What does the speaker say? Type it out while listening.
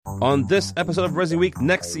On this episode of Resi Week,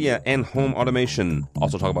 Nexia and home automation.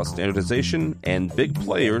 Also talk about standardization and big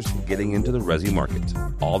players getting into the Resi market.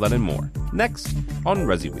 All that and more. Next on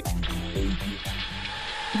Resi Week.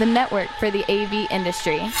 The network for the AV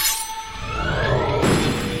industry.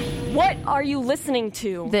 What are you listening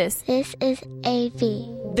to? This is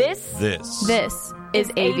AV. This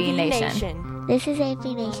is AV Nation. This is AV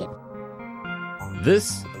Nation.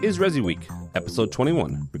 This is Resi Week, episode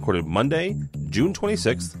 21, recorded Monday, June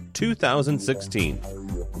 26th, 2016.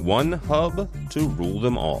 One hub to rule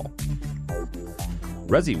them all.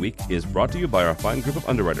 Resi Week is brought to you by our fine group of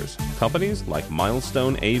underwriters, companies like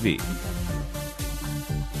Milestone AV.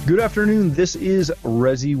 Good afternoon. This is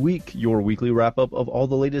Resi Week, your weekly wrap-up of all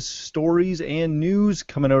the latest stories and news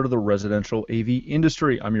coming out of the residential AV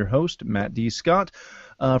industry. I'm your host, Matt D. Scott,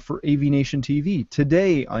 for AV Nation TV.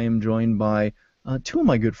 Today, I am joined by two of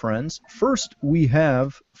my good friends. First, we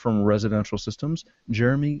have from Residential Systems,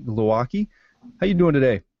 Jeremy Glowacki. How you doing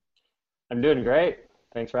today? I'm doing great.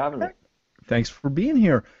 Thanks for having me. Thanks for being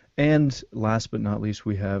here. And last but not least,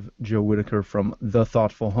 we have Joe Whitaker from The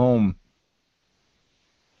Thoughtful Home.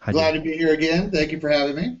 Glad to be here again. Thank you for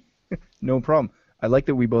having me. No problem. I like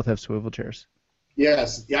that we both have swivel chairs.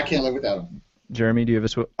 Yes. I can't live without them. Jeremy, do you have a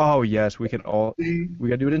swivel? Oh, yes. We can all. We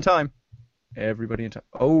got to do it in time. Everybody in time.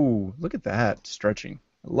 Oh, look at that. Stretching.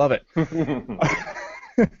 I love it.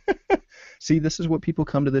 See, this is what people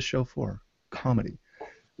come to this show for. Comedy.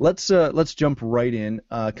 Let's jump right in.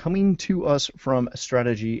 Coming to us from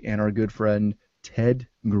Strategy and our good friend Ted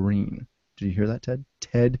Green. Did you hear that, Ted?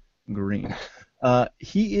 Ted Green.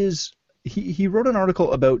 He wrote an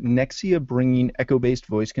article about Nexia bringing echo-based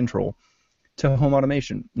voice control to home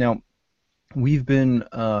automation. Now, we've been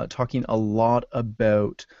talking a lot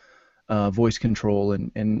about voice control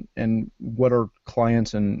and what our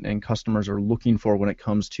clients and customers are looking for when it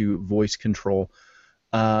comes to voice control.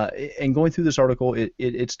 And going through this article,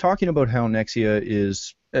 it's talking about how Nexia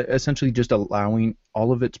is essentially just allowing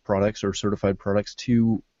all of its products or certified products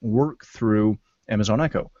to work through Amazon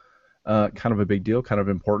Echo. Kind of a big deal, kind of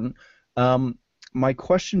important. My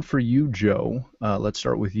question for you, Joe, let's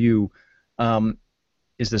start with you.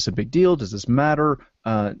 Is this a big deal? Does this matter?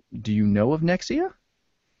 Do you know of Nexia?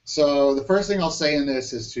 So the first thing I'll say in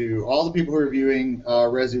this is to all the people who are viewing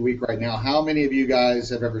Resi Week right now, how many of you guys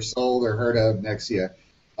have ever sold or heard of Nexia?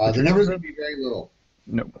 The number's going to be very little.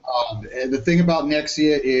 No. And the thing about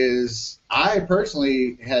Nexia is I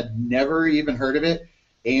personally had never even heard of it.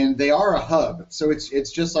 And they are a hub, so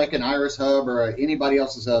it's just like an Iris hub or anybody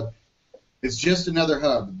else's hub. It's just another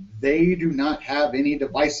hub. They do not have any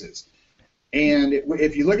devices. And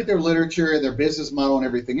if you look at their literature, their business model, and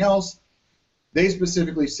everything else, they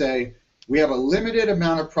specifically say we have a limited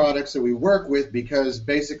amount of products that we work with because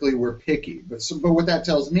basically we're picky. But what that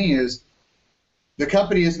tells me is the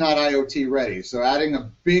company is not IoT ready. So adding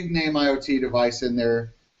a big name IoT device in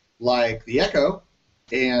there like the Echo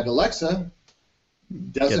and Alexa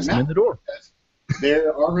doesn't matter. In the door.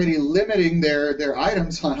 They're already limiting their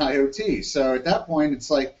items on IoT. So at that point, it's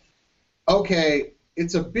like, okay,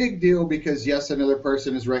 it's a big deal because, yes, another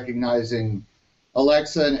person is recognizing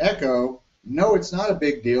Alexa and Echo. No, it's not a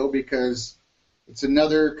big deal because it's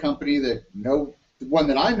another company that one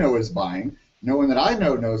that I know is buying, no one that I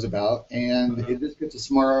know knows about, and it just gets a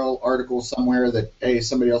small article somewhere that, hey,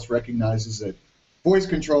 somebody else recognizes that voice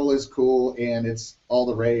control is cool and it's all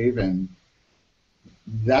the rave, and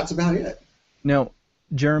that's about it. Now,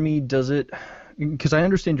 Jeremy, does it, because I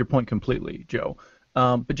understand your point completely, Joe,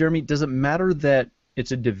 but Jeremy, does it matter that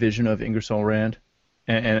it's a division of Ingersoll Rand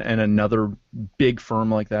and another big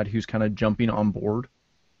firm like that who's kind of jumping on board?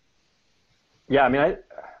 Yeah, I mean,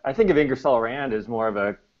 I think of Ingersoll Rand as more of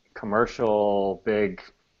a commercial, big,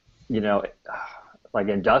 like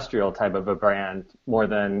industrial type of a brand more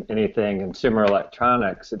than anything consumer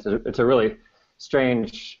electronics. It's a really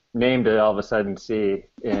strange name to all of a sudden see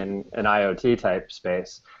in an IoT type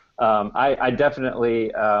space. I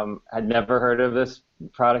definitely had never heard of this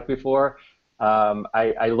product before.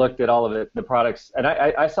 I looked at all of the products, and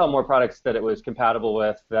I saw more products that it was compatible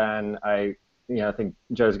with than I think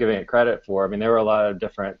Joe's giving it credit for. I mean, there were a lot of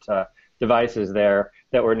different devices there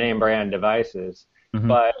that were name brand devices,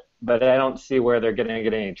 but I don't see where they're going to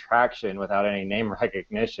get any traction without any name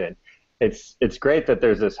recognition. It's great that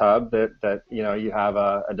there's this hub that you have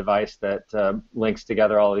a device that links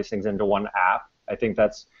together all of these things into one app. I think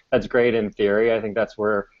that's great in theory. I think that's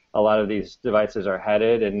where a lot of these devices are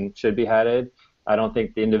headed and should be headed. I don't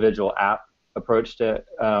think the individual app approach to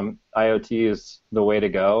IoT is the way to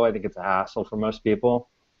go. I think it's a hassle for most people.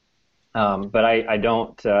 But I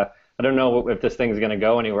don't know if this thing is going to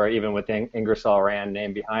go anywhere, even with the Ingersoll Rand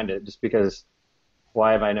name behind it, just because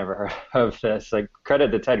why have I never heard of this? Like,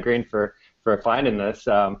 credit to Ted Green for finding this.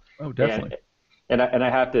 Oh, definitely. And I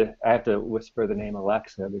have to whisper the name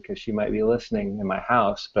Alexa because she might be listening in my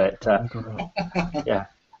house. But yeah,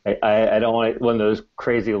 I don't want one of those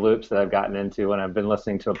crazy loops that I've gotten into when I've been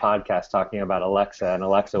listening to a podcast talking about Alexa, and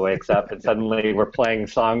Alexa wakes up and suddenly we're playing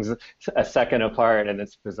songs a second apart, and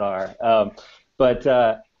it's bizarre. But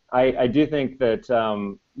I do think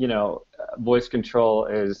that voice control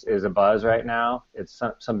is a buzz right now. It's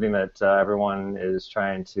something that everyone is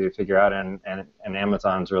trying to figure out, and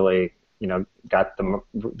Amazon's really got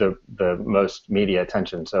the most media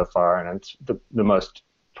attention so far, and it's the most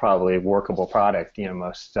probably workable product,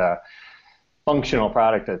 most functional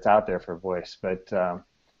product that's out there for voice. But I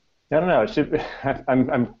don't know.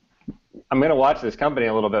 I'm going to watch this company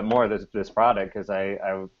a little bit more, this product, because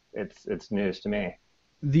it's news to me.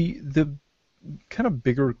 The kind of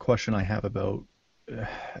bigger question I have about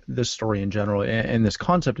this story in general and this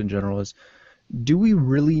concept in general is, do we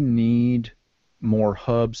really need more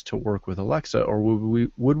hubs to work with Alexa, or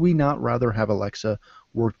would we not rather have Alexa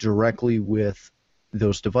work directly with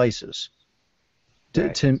those devices?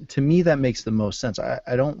 Right. To me, that makes the most sense.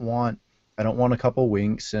 I don't want a couple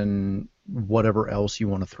winks and whatever else you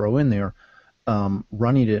want to throw in there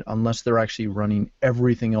running it, unless they're actually running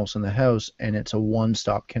everything else in the house and it's a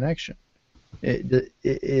one-stop connection.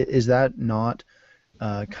 Is that not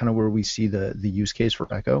kind of where we see the use case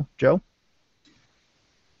for Echo, Joe?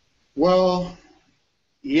 Well,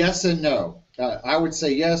 yes and no. I would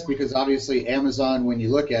say yes, because obviously Amazon, when you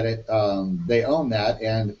look at it, they own that,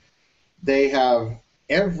 and they have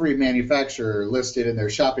every manufacturer listed in their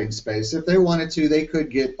shopping space. If they wanted to, they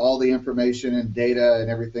could get all the information and data and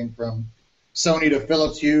everything from Sony to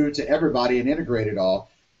Philips Hue to everybody and integrate it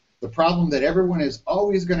all. The problem that everyone is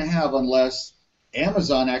always going to have, unless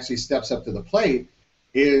Amazon actually steps up to the plate,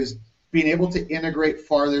 is being able to integrate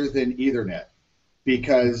farther than Ethernet,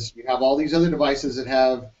 because you have all these other devices that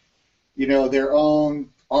have, their own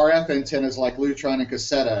RF antennas like Lutron and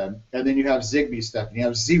Caseta, and then you have Zigbee stuff, and you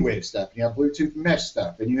have Z-Wave stuff, and you have Bluetooth mesh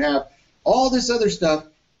stuff, and you have all this other stuff,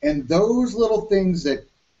 and those little things that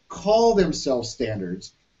call themselves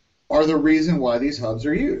standards are the reason why these hubs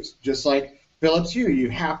are used. Just like Philips Hue,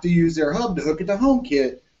 you have to use their hub to hook it to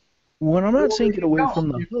HomeKit. When I'm not saying get away from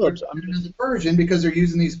the hubs, I'm just the version, because they're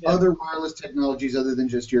using these other wireless technologies other than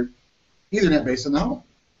just your Ethernet based in the home.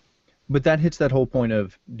 But that hits that whole point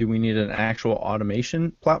of, do we need an actual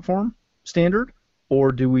automation platform standard,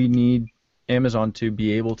 or do we need Amazon to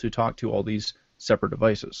be able to talk to all these separate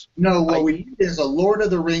devices? No, what we need is a Lord of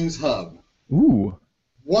the Rings hub. Ooh.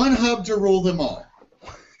 One hub to rule them all.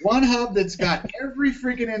 One hub that's got every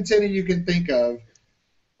freaking antenna you can think of,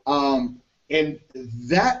 and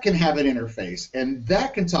that can have an interface, and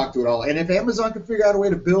that can talk to it all. And if Amazon can figure out a way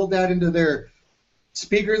to build that into their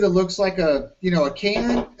speaker that looks like a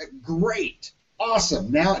can, great, awesome.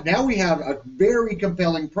 Now we have a very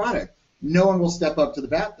compelling product. No one will step up to the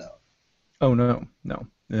bat, though. Oh no,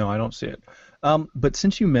 I don't see it. But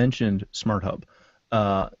since you mentioned Smart Hub,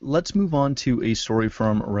 let's move on to a story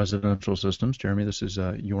from Residential Systems. Jeremy, this is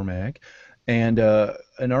your mag, and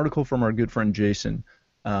an article from our good friend Jason.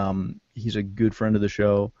 He's a good friend of the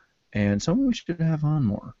show, and someone we should have on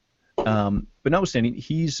more. But notwithstanding,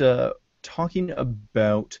 he's talking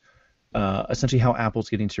about essentially how Apple's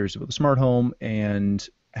getting serious about the smart home, and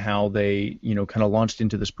how they, kind of launched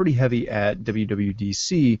into this pretty heavy at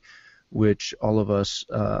WWDC, which all of us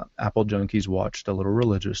Apple junkies watched a little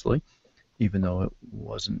religiously, even though it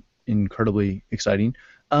wasn't incredibly exciting.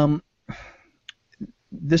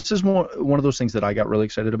 This is one of those things that I got really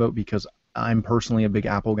excited about, because I'm personally a big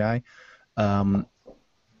Apple guy.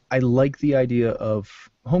 I like the idea of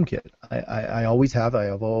HomeKit. I always have. I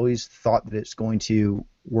have always thought that it's going to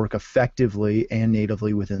work effectively and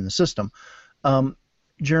natively within the system.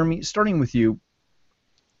 Jeremy, starting with you,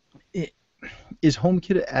 is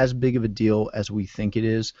HomeKit as big of a deal as we think it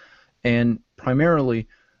is? And primarily,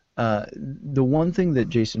 the one thing that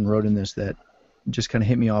Jason wrote in this that just kind of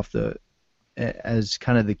hit me off as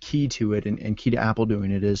kind of the key to it, and key to Apple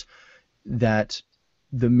doing it, is that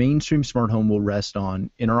the mainstream smart home will rest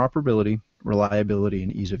on interoperability, reliability,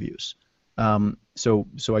 and ease of use. So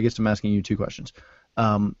I guess I'm asking you two questions.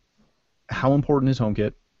 How important is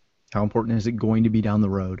HomeKit? How important is it going to be down the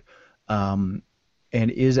road? And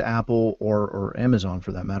is Apple or Amazon,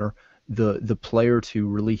 for that matter, the player to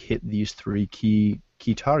really hit these three key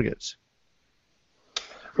targets?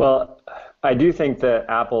 Well, I do think that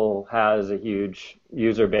Apple has a huge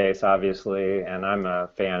user base, obviously, and I'm a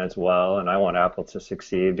fan as well, and I want Apple to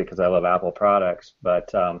succeed because I love Apple products.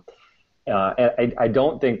 But I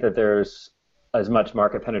don't think that there's as much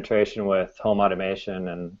market penetration with home automation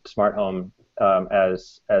and smart home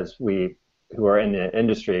as we who are in the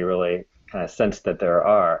industry really kind of sense that there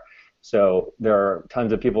are. So there are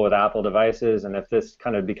tons of people with Apple devices, and if this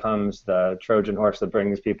kind of becomes the Trojan horse that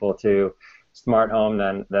brings people to smart home,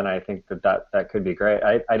 then I think that could be great.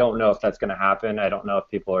 I don't know if that's going to happen. I don't know if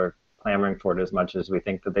people are clamoring for it as much as we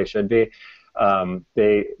think that they should be.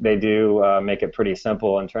 They do make it pretty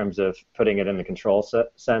simple in terms of putting it in the control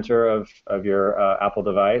center of your Apple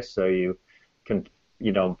device, so you can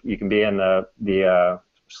be in the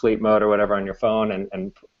sleep mode or whatever on your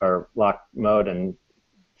phone or lock mode and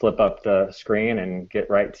flip up the screen and get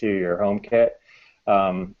right to your HomeKit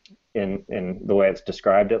in the way it's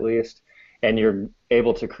described at least. And you're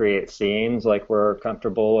able to create scenes like we're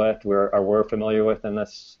comfortable with, we're familiar with in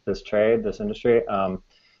this trade, this industry.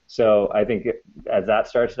 So I think as that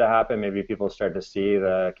starts to happen, maybe people start to see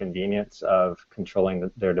the convenience of controlling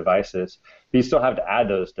their devices. But you still have to add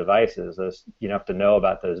those devices. You have to know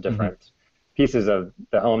about those different pieces of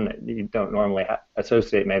the home that you don't normally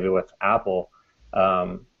associate maybe with Apple.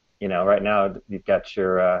 Right now you've got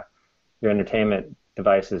your entertainment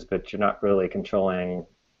devices, but you're not really controlling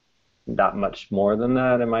that much more than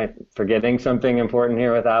that. Am I forgetting something important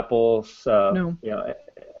here with Apple's? No.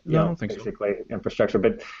 I don't think basically so. Infrastructure,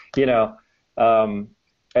 but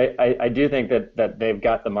I do think that they've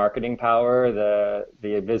got the marketing power, the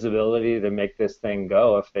visibility to make this thing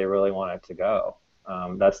go if they really want it to go.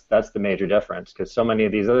 That's the major difference, because so many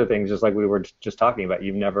of these other things, just like we were just talking about,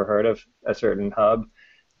 you've never heard of a certain hub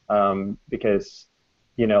because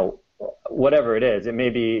whatever it is, it may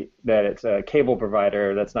be that it's a cable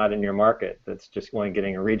provider that's not in your market, that's just only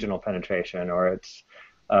getting a regional penetration, or it's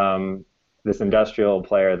this industrial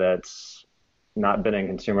player that's not been in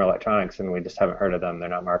consumer electronics and we just haven't heard of them. They're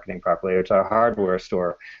not marketing properly. It's a hardware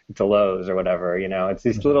store. It's a Lowe's or whatever. It's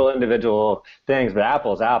these little individual things. But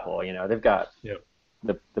Apple's Apple. They've got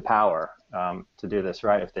the power to do this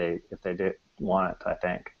right if they do want it, I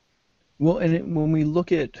think. Well, and when we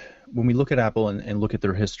look at Apple and look at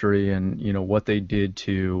their history and what they did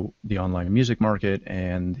to the online music market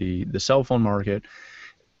and the cell phone market,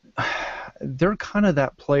 they're kind of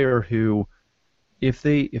that player who, if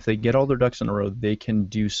they get all their ducks in a row, they can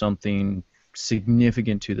do something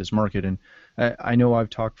significant to this market. And I know I've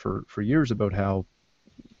talked for years about how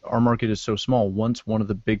our market is so small. Once one of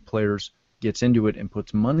the big players gets into it and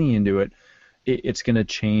puts money into it, it's going to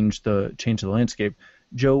change the landscape.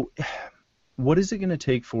 Joe, what is it going to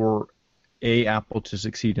take for A, Apple to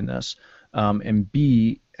succeed in this, and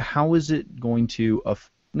B, how is it going to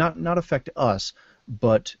not affect us,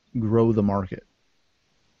 but grow the market?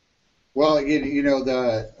 Well,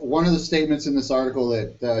 one of the statements in this article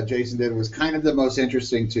that Jason did was kind of the most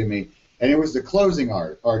interesting to me, and it was the closing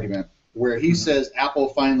argument where he says Apple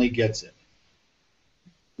finally gets it.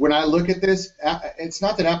 When I look at this, it's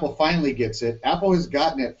not that Apple finally gets it. Apple has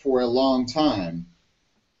gotten it for a long time.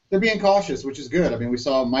 They're being cautious, which is good. I mean, we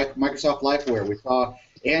saw Microsoft LifeWare. We saw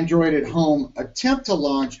Android at Home attempt to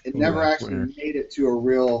launch. It never actually made it to a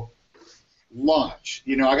real launch.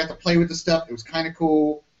 I got to play with the stuff. It was kind of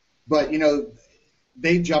cool. But,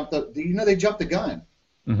 they jumped the gun.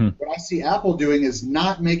 Mm-hmm. What I see Apple doing is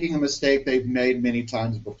not making a mistake they've made many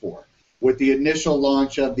times before. With the initial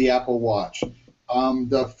launch of the Apple Watch,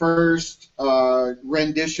 the first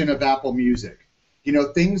rendition of Apple Music,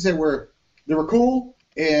 things that were cool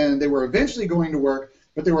and they were eventually going to work,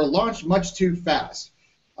 but they were launched much too fast.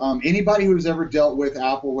 Anybody who's ever dealt with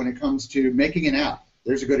Apple when it comes to making an app,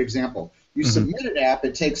 there's a good example. You submit an app,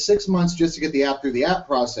 it takes 6 months just to get the app through the app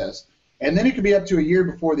process, and then it could be up to a year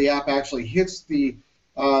before the app actually hits the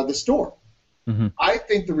store. Mm-hmm. I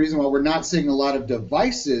think the reason why we're not seeing a lot of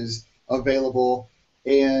devices available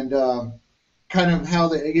and kind of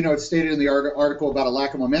how it's stated in the article about a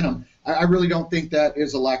lack of momentum, I really don't think that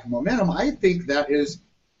is a lack of momentum. I think that is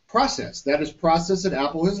process. That is process that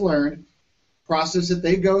Apple has learned, process that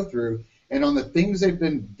they go through, and on the things they've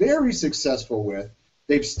been very successful with,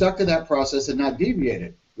 they've stuck to that process and not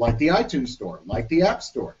deviated, like the iTunes Store, like the App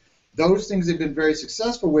Store. Those things they've been very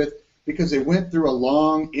successful with because they went through a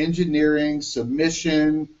long engineering,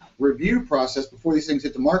 submission, review process before these things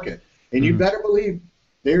hit the market. And you better believe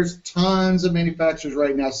there's tons of manufacturers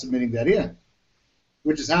right now submitting that in,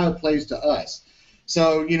 which is how it plays to us.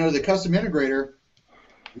 So, the custom integrator,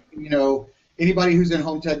 anybody who's in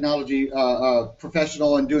home technology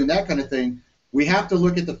professional and doing that kind of thing, we have to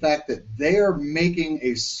look at the fact that they are making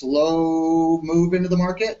a slow move into the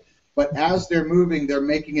market, but as they're moving, they're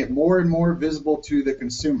making it more and more visible to the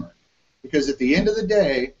consumer. Because at the end of the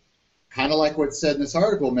day, kind of like what's said in this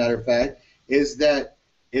article, matter of fact, is that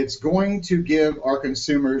It's going to give our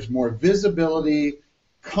consumers more visibility,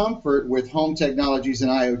 comfort with home technologies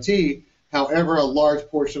and IoT. However, a large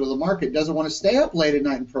portion of the market doesn't want to stay up late at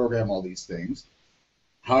night and program all these things.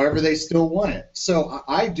 However, they still want it. So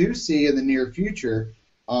I do see in the near future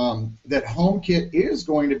that HomeKit is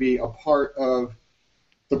going to be a part of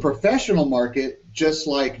the professional market, just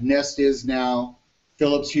like Nest is now,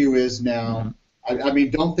 Philips Hue is now. I mean,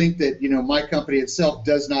 don't think that, my company itself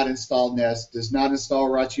does not install Nest, does not install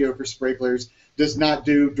Rachio for sprinklers, does not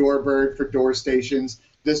do Doorbird for door stations,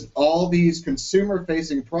 does all these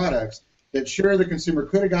consumer-facing products that sure the consumer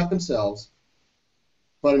could have got themselves,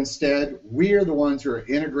 but instead we are the ones who are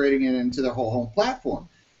integrating it into the whole home platform.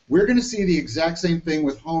 We're going to see the exact same thing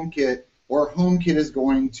with HomeKit, or HomeKit is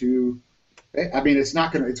going to, it's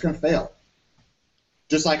going to fail.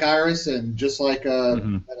 Just like Iris and just like that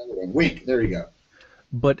other one, Wink. There you go.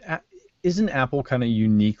 But isn't Apple kind of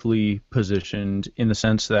uniquely positioned in the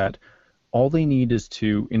sense that all they need is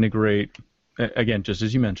to integrate, again, just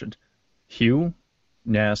as you mentioned, Hue,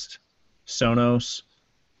 Nest, Sonos,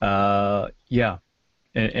 and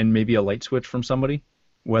maybe a light switch from somebody,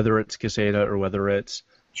 whether it's Caseta or whether it's...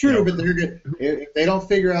 True, but if they don't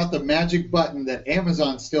figure out the magic button that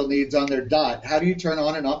Amazon still needs on their Dot, how do you turn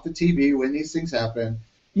on and off the TV when these things happen?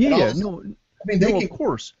 Of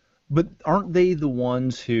course. But aren't they the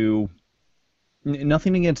ones who,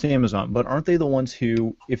 nothing against Amazon, but aren't they the ones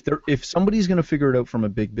who, if somebody's going to figure it out from a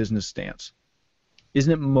big business stance,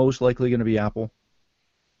 isn't it most likely going to be Apple?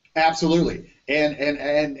 Absolutely.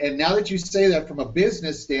 And now that you say that from a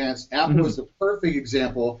business stance, Apple is the perfect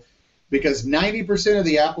example, because 90% of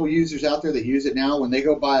the Apple users out there that use it now, when they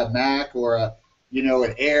go buy a Mac or an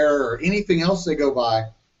Air or anything else they go buy,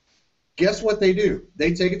 guess what they do?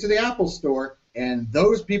 They take it to the Apple store, and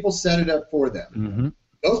those people set it up for them.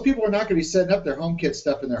 Those people are not going to be setting up their HomeKit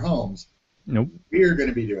stuff in their homes. Nope. We're going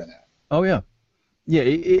to be doing that. Oh, yeah. Yeah,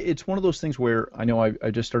 it's one of those things where I know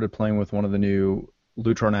I just started playing with one of the new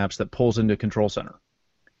Lutron apps that pulls into Control Center.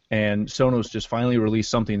 And Sonos just finally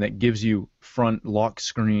released something that gives you front lock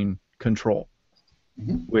screen control,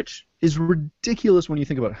 which is ridiculous when you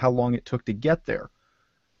think about how long it took to get there.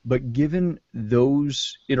 But given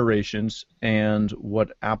those iterations and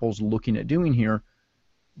what Apple's looking at doing here,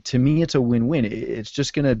 to me it's a win-win. It's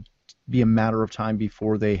just going to be a matter of time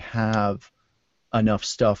before they have enough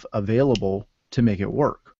stuff available to make it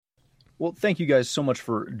work. Well, thank you guys so much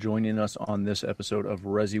for joining us on this episode of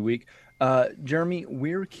Resi Week. Jeremy,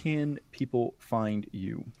 where can people find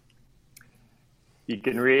you? You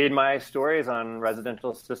can read my stories on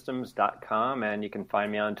residentialsystems.com, and you can find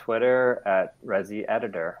me on Twitter at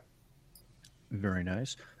ResiEditor. Very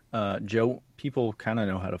nice. Joe, people kind of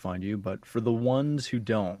know how to find you, but for the ones who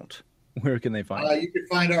don't, where can they find you? You can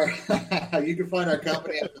find our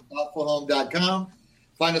company at thoughtfulhome.com.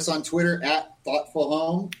 Find us on Twitter at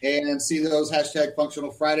thoughtfulhome, and see those hashtag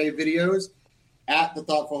Functional Friday videos at The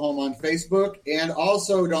Thoughtful Home on Facebook. And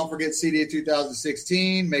also, don't forget CEDIA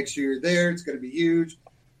 2016. Make sure you're there. It's going to be huge.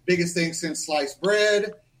 Biggest thing since sliced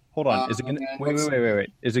bread. Hold on. Is it gonna,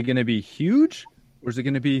 wait. Is it going to be huge, or is it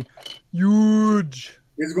going to be huge?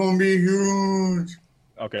 It's going to be huge.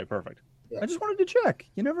 Okay, perfect. Yeah. I just wanted to check.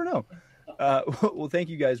 You never know. Well, thank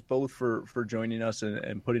you guys both for joining us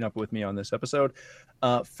and putting up with me on this episode.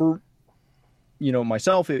 For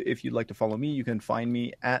myself, if you'd like to follow me, you can find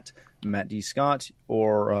me at Matt D. Scott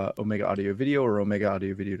or Omega Audio Video or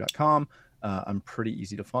OmegaAudioVideo.com. I'm pretty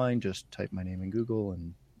easy to find. Just type my name in Google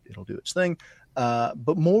and it'll do its thing.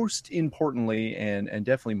 But most importantly, and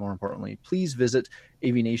definitely more importantly, please visit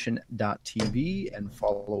avnation.tv and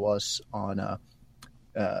follow us on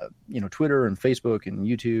Twitter and Facebook and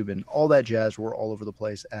YouTube and all that jazz. We're all over the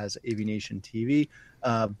place as AVNation TV.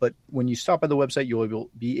 But when you stop by the website, you'll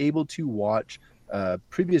be able to watch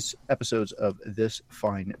previous episodes of this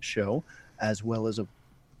fine show, as well as a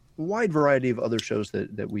wide variety of other shows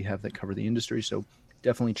that we have that cover the industry. So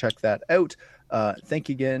definitely check that out. Thank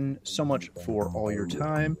you again so much for all your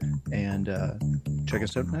time, and check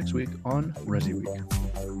us out next week on Resi Week.